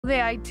The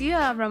idea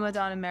of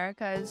Ramadan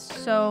America is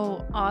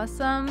so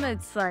awesome.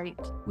 It's like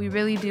we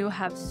really do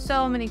have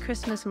so many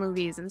Christmas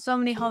movies and so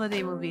many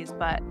holiday movies,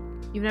 but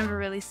you've never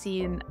really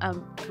seen a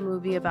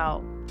movie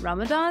about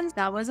Ramadan.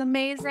 That was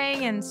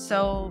amazing and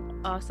so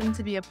awesome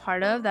to be a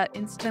part of. That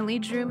instantly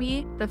drew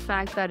me. The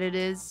fact that it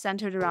is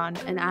centered around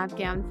an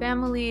Afghan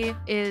family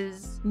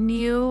is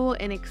new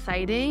and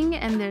exciting,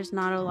 and there's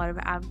not a lot of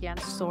Afghan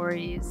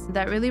stories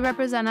that really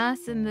represent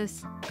us in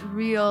this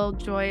real,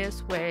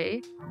 joyous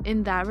way.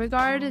 In that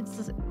regard,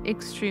 it's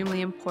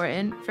extremely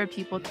important for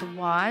people to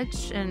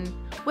watch and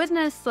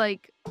witness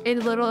like a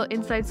little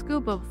inside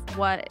scoop of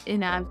what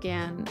an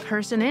Afghan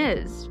person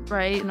is,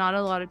 right? Not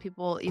a lot of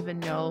people even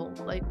know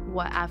like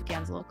what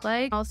Afghans look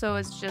like. Also,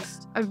 it's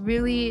just a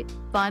really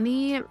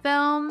funny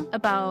film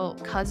about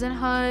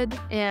cousinhood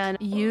and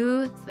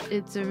youth.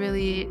 It's a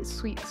really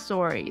sweet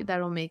story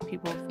that'll make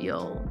people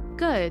feel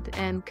good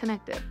and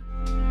connected.